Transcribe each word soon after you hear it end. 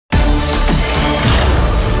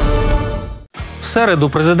середу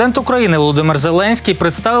президент України Володимир Зеленський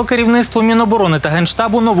представив керівництву Міноборони та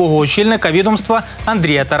Генштабу нового очільника відомства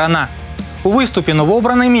Андрія Тарана. У виступі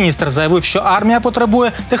новообраний міністр заявив, що армія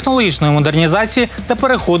потребує технологічної модернізації та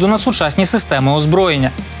переходу на сучасні системи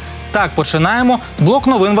озброєння. Так починаємо блок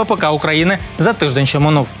новин ВПК України за тиждень, що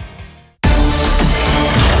минув.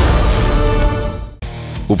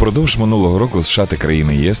 Упродовж минулого року США та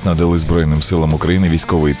країни ЄС надали Збройним силам України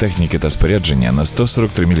військової техніки та спорядження на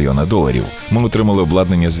 $143 мільйони. Ми отримали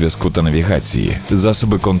обладнання зв'язку та навігації,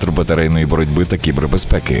 засоби контрбатарейної боротьби та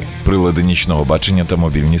кібербезпеки, прилади нічного бачення та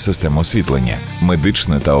мобільні системи освітлення,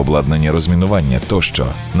 медичне та обладнання розмінування тощо.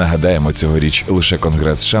 Нагадаємо, цьогоріч лише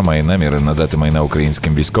Конгрес США має наміри надати майна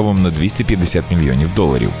українським військовим на $250 мільйонів,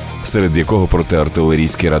 серед якого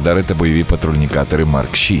протиартилерійські радари та бойові патрульні катери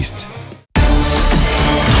Марк-6.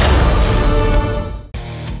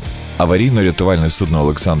 Аварійно-рятувальне судно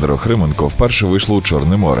 «Олександр Охрименко» вперше вийшло у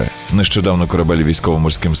Чорне море. Нещодавно корабель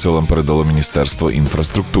військово-морським силам передало Міністерство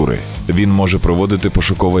інфраструктури. Він може проводити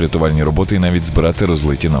пошуково-рятувальні роботи і навіть збирати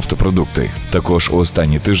розлиті нафтопродукти. Також у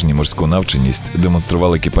останні тижні морську навченість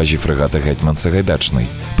демонстрували екіпажі фрегата «Гетьман Сагайдачний»,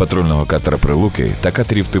 патрульного катера «Прилуки» та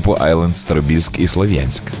катерів типу Island Старобільськ і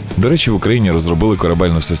Слов'янськ. До речі, в Україні розробили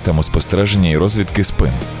корабельну систему спостереження і розвідки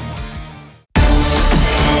спин.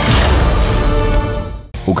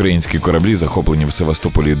 Українські кораблі, захоплені в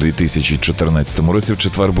Севастополі у 2014 році, в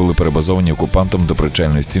четвер були перебазовані окупантом до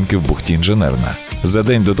причальної стінки в бухті Інженерна. За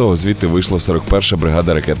день до того звідти вийшла 41-ша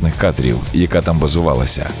бригада ракетних катерів, яка там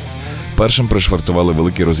базувалася. Першим пришвартували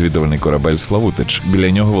великий розвідувальний корабель «Славутич»,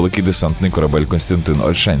 біля нього великий десантний корабель «Костянтин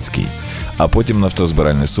Ольшанський», а потім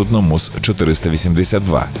нафтозбиральне судно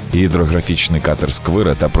МУС-482, гідрографічний катер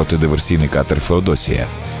 «Сквира» та протидиверсійний катер «Феодосія».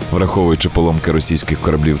 Враховуючи поломки російських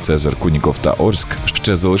кораблів «Цезар Куніков» та «Орськ»,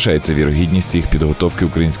 ще залишається вірогідність їх підготовки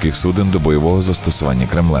українських суден до бойового застосування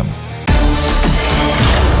Кремлем.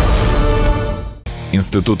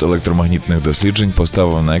 Інститут електромагнітних досліджень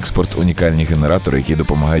поставив на експорт унікальні генератори, які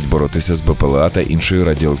допомагають боротися з БПЛА та іншою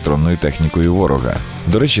радіоелектронною технікою ворога.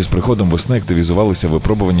 До речі, з приходом весни активізувалися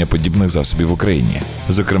випробування подібних засобів в Україні.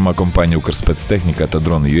 Зокрема, компанії «Укрспецтехніка» та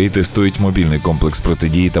 «Дрон.UA» тестують мобільний комплекс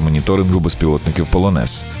протидії та моніторингу безпілотників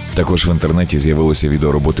 «Полонез». Також в інтернеті з'явилося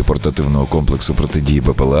відео роботи портативного комплексу протидії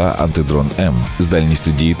БПЛА «Антидрон-М» з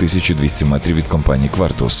дальністю дії 1200 метрів від компанії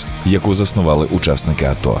 «Квартус», яку заснували учасники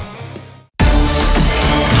АТО.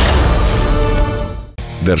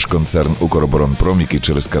 Держконцерн «Укроборонпром», який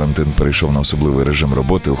через карантин перейшов на особливий режим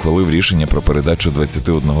роботи, ухвалив рішення про передачу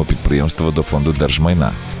 21 підприємства до фонду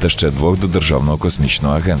держмайна та ще 2 до Державного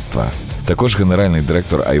космічного агентства. Також генеральний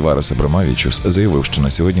директор Айварас Абрамавічус заявив, що на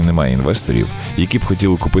сьогодні немає інвесторів, які б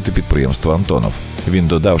хотіли купити підприємство «Антонов». Він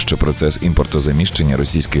додав, що процес імпортозаміщення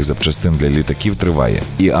російських запчастин для літаків триває,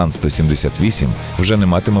 і Ан-178 вже не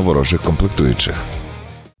матиме ворожих комплектуючих.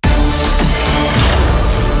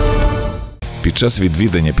 Під час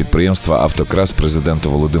відвідання підприємства «Автокраз»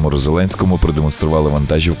 президенту Володимиру Зеленському продемонстрували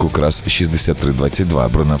вантажівку КРАЗ-6322,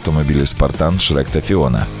 бронеавтомобілі «Спартан», «Шрек» та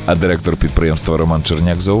 «Фіона». А директор підприємства Роман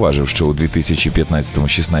Черняк зауважив, що у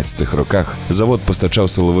 2015-16 роках завод постачав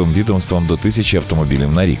силовим відомствам до 1000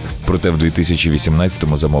 автомобілів на рік. Проте в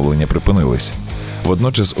 2018-му замовлення припинились.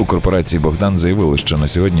 Водночас у корпорації «Богдан» заявили, що на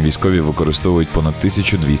сьогодні військові використовують понад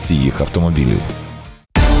 1200 їх автомобілів.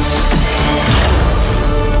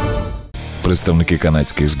 Представники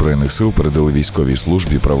канадських збройних сил передали військовій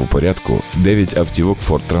службі правопорядку 9 автівок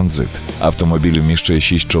Ford Transit. Автомобіль вміщує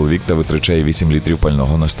 6 чоловік та витрачає 8 літрів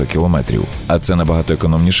пального на 100 кілометрів. А це набагато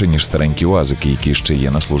економніше, ніж старенькі УАЗики, які ще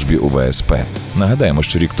є на службі у ВСП. Нагадаємо,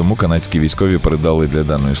 що рік тому канадські військові передали для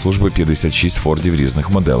даної служби 56 Фордів різних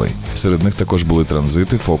моделей. Серед них також були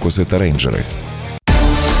транзити, фокуси та рейнджери.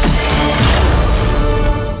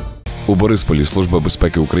 У Борисполі Служба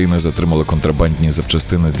безпеки України затримала контрабандні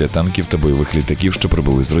запчастини для танків та бойових літаків, що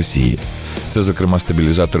прибули з Росії. Це, зокрема,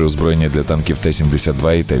 стабілізатори озброєння для танків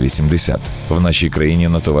Т-72 і Т-80. В нашій країні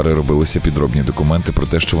на товари робилися підробні документи про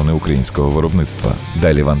те, що вони українського виробництва.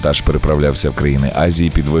 Далі вантаж переправлявся в країни Азії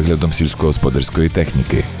під виглядом сільськогосподарської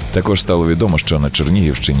техніки. Також стало відомо, що на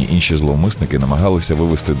Чернігівщині інші зловмисники намагалися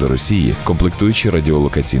вивезти до Росії комплектуючі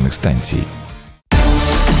радіолокаційних станцій.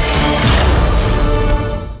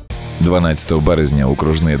 12 березня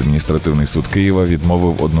окружний адміністративний суд Києва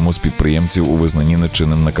відмовив одному з підприємців у визнанні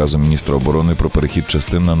нечинним наказом міністра оборони про перехід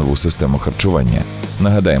частин на нову систему харчування.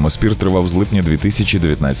 Нагадаємо, спір тривав з липня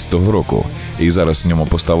 2019 року, і зараз в ньому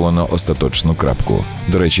поставлено остаточну крапку.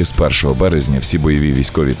 До речі, з 1 березня всі бойові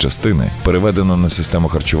військові частини переведено на систему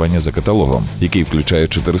харчування за каталогом, який включає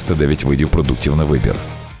 409 видів продуктів на вибір.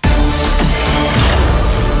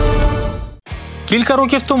 Кілька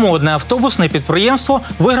років тому одне автобусне підприємство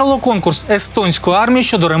виграло конкурс естонської армії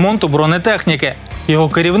щодо ремонту бронетехніки. Його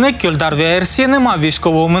керівник Кьольдар Віаерсі не мав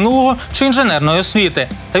військового минулого чи інженерної освіти.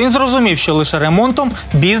 Та він зрозумів, що лише ремонтом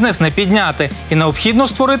бізнес не підняти і необхідно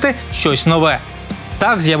створити щось нове.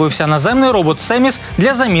 Так з'явився наземний робот THeMIS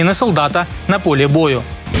для заміни солдата на полі бою.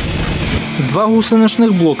 2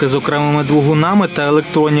 гусеничних блоки з окремими двигунами та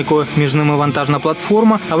електронікою. Між ними вантажна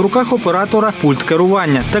платформа, а в руках оператора пульт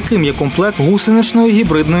керування. Таким є комплект гусеничної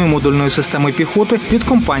гібридної модульної системи піхоти від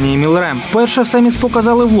компанії Мілрем. Перше THeMIS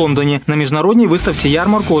показали в Лондоні на міжнародній виставці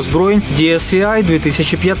ярмарку озброєнь DSEI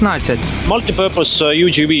 2015.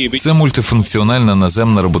 Це мультифункціональна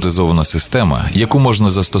наземна роботизована система, яку можна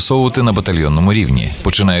застосовувати на батальйонному рівні,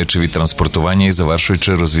 починаючи від транспортування і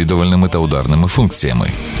завершуючи розвідувальними та ударними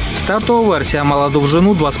функціями. Стартова версія мала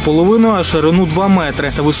довжину 2,5, а ширину 2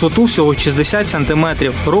 метри та висоту всього 60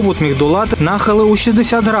 сантиметрів. Робот міг долати нахили у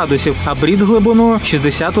 60 градусів, а брід глибиною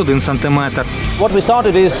 61 сантиметр.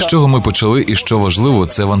 З чого ми почали і що важливо –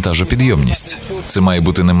 це вантажопідйомність. Це має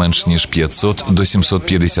бути не менш ніж 500 до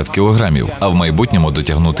 750 кілограмів, а в майбутньому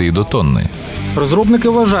дотягнути і до тонни. Розробники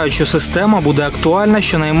вважають, що система буде актуальна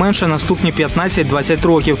щонайменше наступні 15-20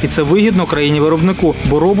 років. І це вигідно країні-виробнику,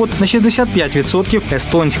 бо робот на 65%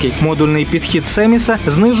 естонський. Модульний підхід THeMIS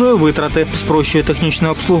знижує витрати, спрощує технічне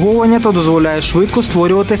обслуговування та дозволяє швидко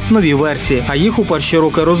створювати нові версії. А їх у перші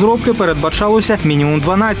роки розробки передбачалося мінімум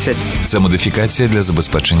 12. Це модифікація для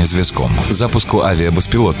забезпечення зв'язком, запуску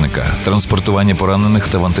авіабезпілотника, транспортування поранених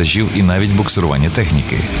та вантажів і навіть буксирування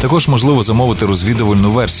техніки. Також можливо замовити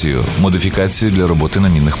розвідувальну версію, модифікацію для роботи на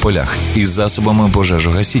мінних полях із засобами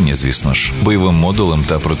пожежогасіння, звісно ж, бойовим модулем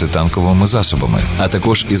та протитанковими засобами, а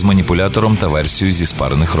також із маніпулятором та версією зі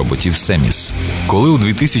спарених роботів THeMIS. Коли у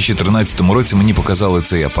 2013 році мені показали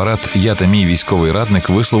цей апарат, я та мій військовий радник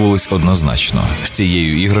висловились однозначно. З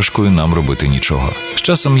цією іграшкою нам робити нічого. З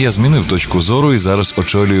часом я змінив точку зору і зараз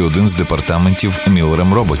очолюю один з департаментів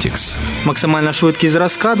Milrem Robotics. Максимальна швидкість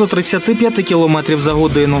зразка до 35 км за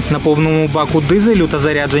годину. На повному баку дизелю та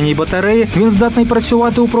зарядженій батареї він здатний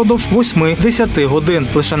працювати упродовж 8-10 годин.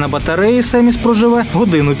 Лише на батареї THeMIS проживе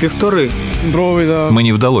годину-півтори.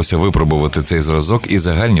 Мені вдалося випробувати цей зразок і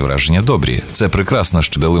загальні враження добрі. Це прекрасно,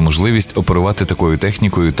 що дали можливість оперувати такою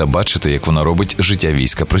технікою та бачити, як вона робить життя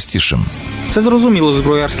війська простішим. Це зрозуміло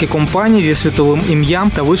зброярські компанії зі світовим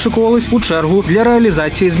ім'ям та вишикувались у чергу для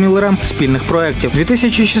реалізації з Мілрем спільних проєктів.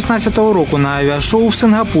 2016 року на авіашоу в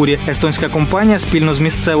Сингапурі естонська компанія спільно з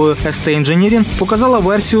місцевою ST Engineering показала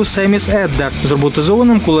версію THeMIS Edder з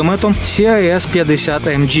роботизованим кулеметом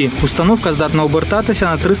CIS-50MG. Установка здатна обертатися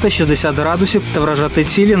на 360 градусів та вражати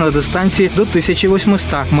цілі на дистанції до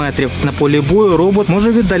 1800 метрів. На полі бою робот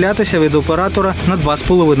може віддалятися від оператора на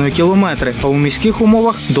 2,5 кілометри, а у міських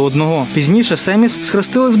умовах – до 1. Пізніше THeMIS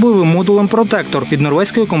схрестили з бойовим модулем «Протектор» від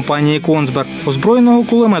норвезької компанії Kongsberg. Озброєного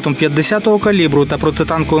кулеметом 50-го калібру та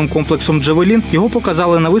протитанковим комплексом «Джавелін» його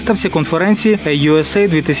показали на виставці конференції USA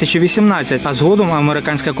 2018, а згодом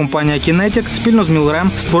американська компанія Kinetic спільно з Milrem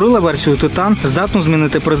створила версію «Титан», здатну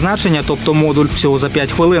змінити призначення, тобто модуль, всього за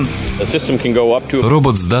 5 хвилин.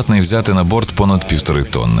 Робот здатний взяти на борт понад 1,5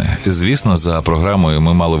 тонни. Звісно, за програмою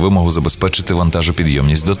ми мали вимогу забезпечити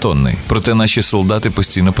вантажопідйомність до тонни. Проте наші солдати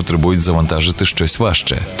постійно потребують завантажити щось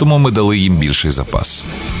важче, тому ми дали їм більший запас.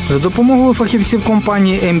 За допомогою фахівців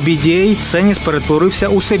компанії MBDA THeMIS перетворився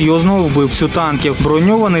у серйозного вбивцю танків.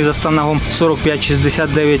 Броньований за станагом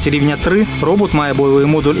 4569 рівня 3, робот має бойовий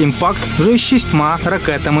модуль «Імпакт» вже з 6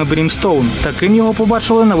 ракетами «Брімстоун». Таким його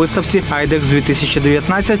побачили на виставці IDEX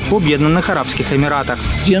 2019 в Об'єднаних Арабських Еміратах.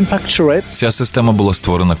 Ця система була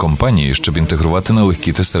створена компанією, щоб інтегрувати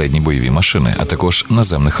нелегкі та середні бойові машини, а також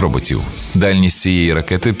наземних роботів. Дальність цієї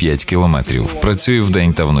ракети 5 кілометрів. Працює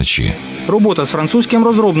вдень та вночі. Робота з французьким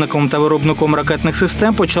розробником та виробником ракетних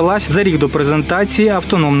систем почалась за рік до презентації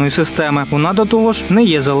автономної системи. Вона до того ж не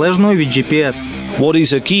є залежною від GPS.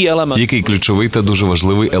 Який ключовий та дуже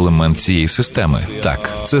важливий елемент цієї системи?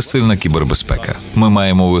 Так, це сильна кібербезпека. Ми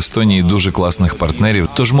маємо в Естонії дуже класних партнерів,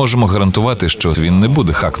 тож можемо гарантувати, що він не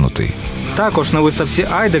буде хакнутий. Також на виставці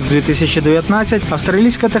IDEX 2019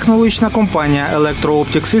 австралійська технологічна компанія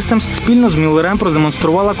Electro-Optic Systems спільно з Milrem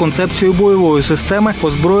продемонструвала концепцію бойової системи,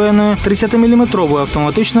 озброєної 30-мм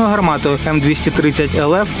автоматичною гарматою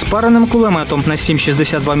М230LF з пареним кулеметом на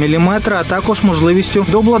 7,62 мм, а також можливістю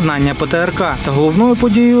дообладнання ПТРК. Та головною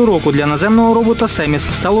подією року для наземного робота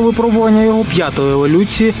THeMIS стало випробування його 5-ї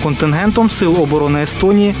еволюції контингентом Сил оборони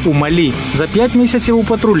Естонії у Малі. За 5 місяців у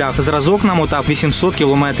патрулях зразок намотав 800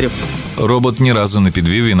 кілометрів. Робот ні разу не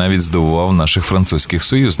підвів і навіть здивував наших французьких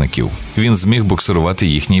союзників. Він зміг буксирувати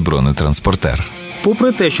їхній бронетранспортер.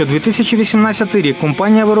 Попри те, що 2018 рік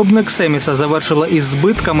компанія-виробник THeMIS завершила із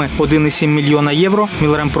збитками 1,7 мільйона євро,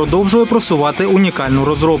 Мілрем продовжує просувати унікальну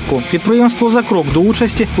розробку. Підприємство за крок до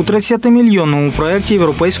участі у 30-мільйонному проєкті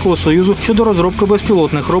Європейського Союзу щодо розробки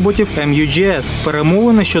безпілотних роботів MUGS.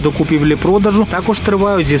 Перемовини щодо купівлі-продажу також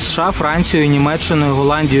тривають зі США, Францією, Німеччиною,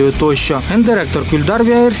 Голландією тощо. Гендиректор Кюльдар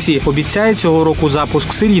ВІАРСі обіцяє цього року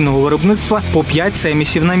запуск серійного виробництва по 5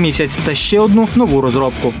 THeMIS на місяць та ще одну нову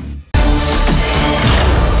розробку.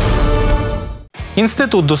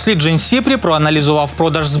 Інститут досліджень СІПРІ проаналізував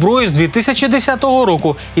продаж зброї з 2010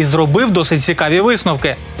 року і зробив досить цікаві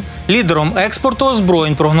висновки. Лідером експорту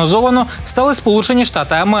озброєнь прогнозовано стали Сполучені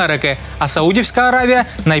Штати Америки, а Саудівська Аравія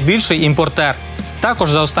 – найбільший імпортер. Також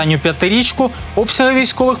за останню п'ятирічку обсяги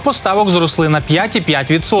військових поставок зросли на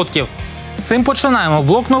 5,5%. Цим починаємо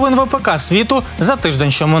блок новин ВПК світу за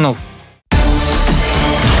тиждень, що минув.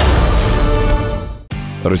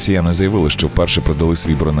 Росіяни заявили, що вперше продали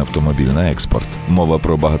свій бронеавтомобіль на експорт. Мова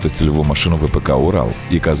про багатоцільову машину ВПК «Урал»,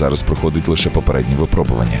 яка зараз проходить лише попередні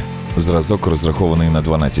випробування. Зразок, розрахований на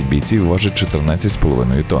 12 бійців, важить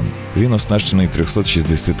 14,5 тонн. Він оснащений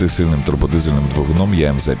 360-сильним турбодизельним двигуном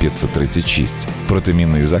ЯМЗ-536.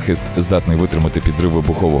 Протимінний захист здатний витримати підрив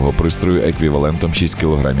вибухового пристрою еквівалентом 6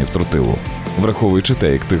 кг тротилу. Враховуючи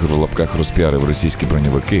те, як «Тигр» в лапках розпіарив російські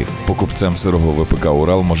броньовики, покупцем сирого ВПК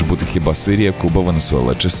 «Урал» може бути хіба Сирія, Куба,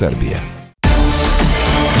 Венесуела чи Сербія.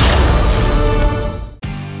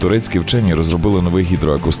 Турецькі вчені розробили новий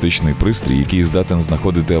гідроакустичний пристрій, який здатен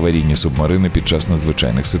знаходити аварійні субмарини під час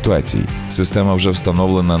надзвичайних ситуацій. Система вже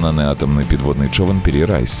встановлена на неатомний підводний човен «Пірі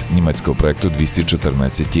Райс» німецького проекту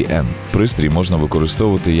 214ТN. Пристрій можна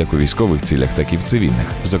використовувати як у військових цілях, так і в цивільних,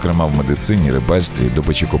 зокрема в медицині, рибальстві,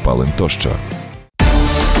 добичі копалин тощо.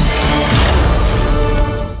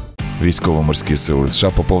 Військово-морські сили США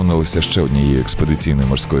поповнилися ще однією експедиційною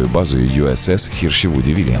морською базою USS Хірші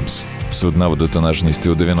Вуді Вільямс. Судна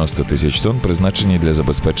водотонажністю у 90 тисяч тонн призначені для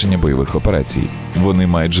забезпечення бойових операцій. Вони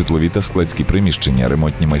мають житлові та складські приміщення,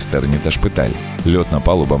 ремонтні майстерні та шпиталь. Льотна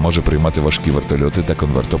палуба може приймати важкі вертольоти та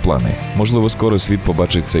конвертоплани. Можливо, скоро світ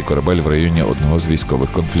побачить цей корабель в районі одного з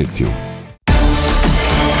військових конфліктів.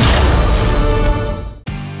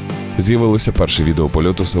 З'явилося перше відео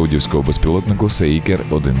польоту саудівського безпілотнику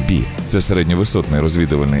Сейкер-1B. Це середньовисотний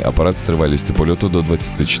розвідувальний апарат з тривалістю польоту до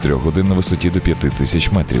 24 годин на висоті до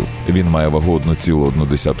 5000 метрів. Він має вагу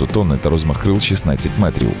 1,1 тонни та розмах крил 16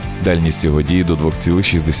 метрів. Дальність його дії до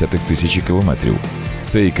 2,6 тисячі кілометрів.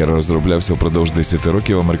 Сейкер розроблявся впродовж 10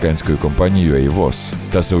 років американською компанією UAVOS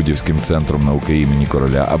та Саудівським центром науки імені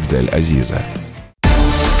короля Абдель-Азіза.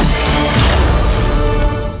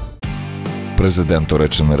 Президент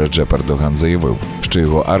Туреччини Реджеп Ердоган заявив, що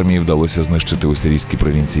його армії вдалося знищити у сирійській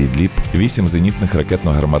провінції Ідліб 8 зенітних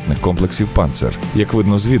ракетно-гарматних комплексів «Панцер». Як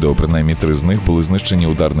видно з відео, принаймні 3 з них були знищені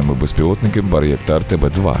ударними безпілотниками Байрактар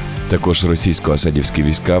ТБ-2. Також російсько-асадівські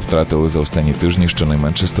війська втратили за останні тижні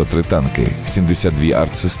щонайменше 103 танки, 72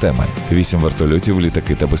 артсистеми, 8 вертольотів,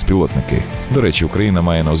 літаки та безпілотники. До речі, Україна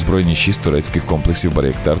має на озброєнні 6 турецьких комплексів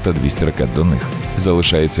Байрактар та 200 ракет до них.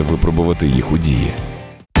 Залишається випробувати їх у дії.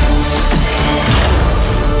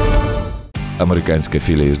 Американська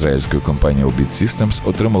філія ізраїльської компанії Робот Systems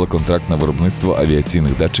отримала контракт на виробництво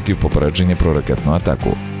авіаційних датчиків попередження про ракетну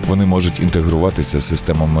атаку. Вони можуть інтегруватися з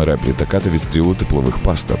системами РЕП літака та відстрілу теплових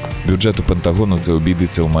пасток. Бюджету Пентагону це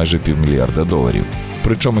обійдеться у майже $500 мільярда.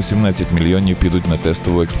 Причому 17 мільйонів підуть на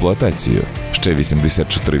тестову експлуатацію. Ще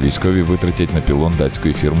 84 військові витратять на пілон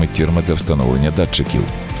датської фірми THeMIS для встановлення датчиків.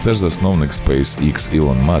 Це ж засновник SpaceX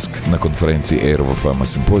Ілон Маск на конференції Air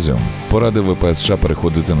Symposium порадив ВПС США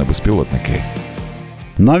переходити на безпілотники.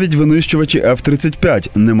 Навіть винищувачі F-35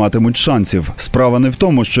 не матимуть шансів. Справа не в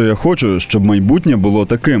тому, що я хочу, щоб майбутнє було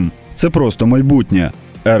таким. Це просто майбутнє.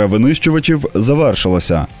 Ера винищувачів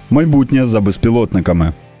завершилася. Майбутнє за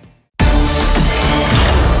безпілотниками.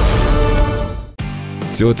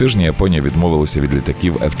 Цього тижня Японія відмовилася від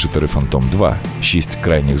літаків F-4 Phantom-2. 6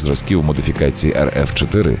 крайніх зразків модифікації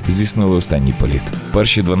RF-4 здійснили останній політ.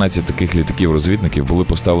 Перші 12 таких літаків-розвідників були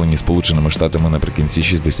поставлені Сполученими Штатами наприкінці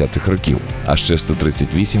 60-х років, а ще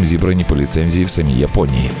 138 зібрані по ліцензії в самій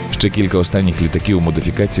Японії. Ще кілька останніх літаків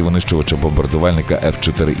модифікації винищувача-бомбардувальника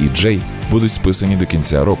F-4EJ будуть списані до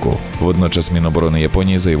кінця року. Водночас Міноборони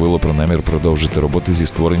Японії заявило про намір продовжити роботи зі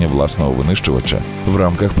створення власного винищувача в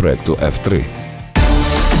рамках проекту F-3.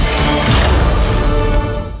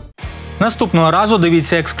 Наступного разу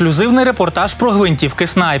дивіться ексклюзивний репортаж про гвинтівки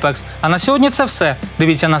Снайпекс. А на сьогодні це все.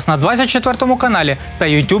 Дивіться нас на 24-му каналі та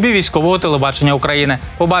Ютубі Військового телебачення України.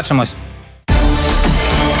 Побачимось!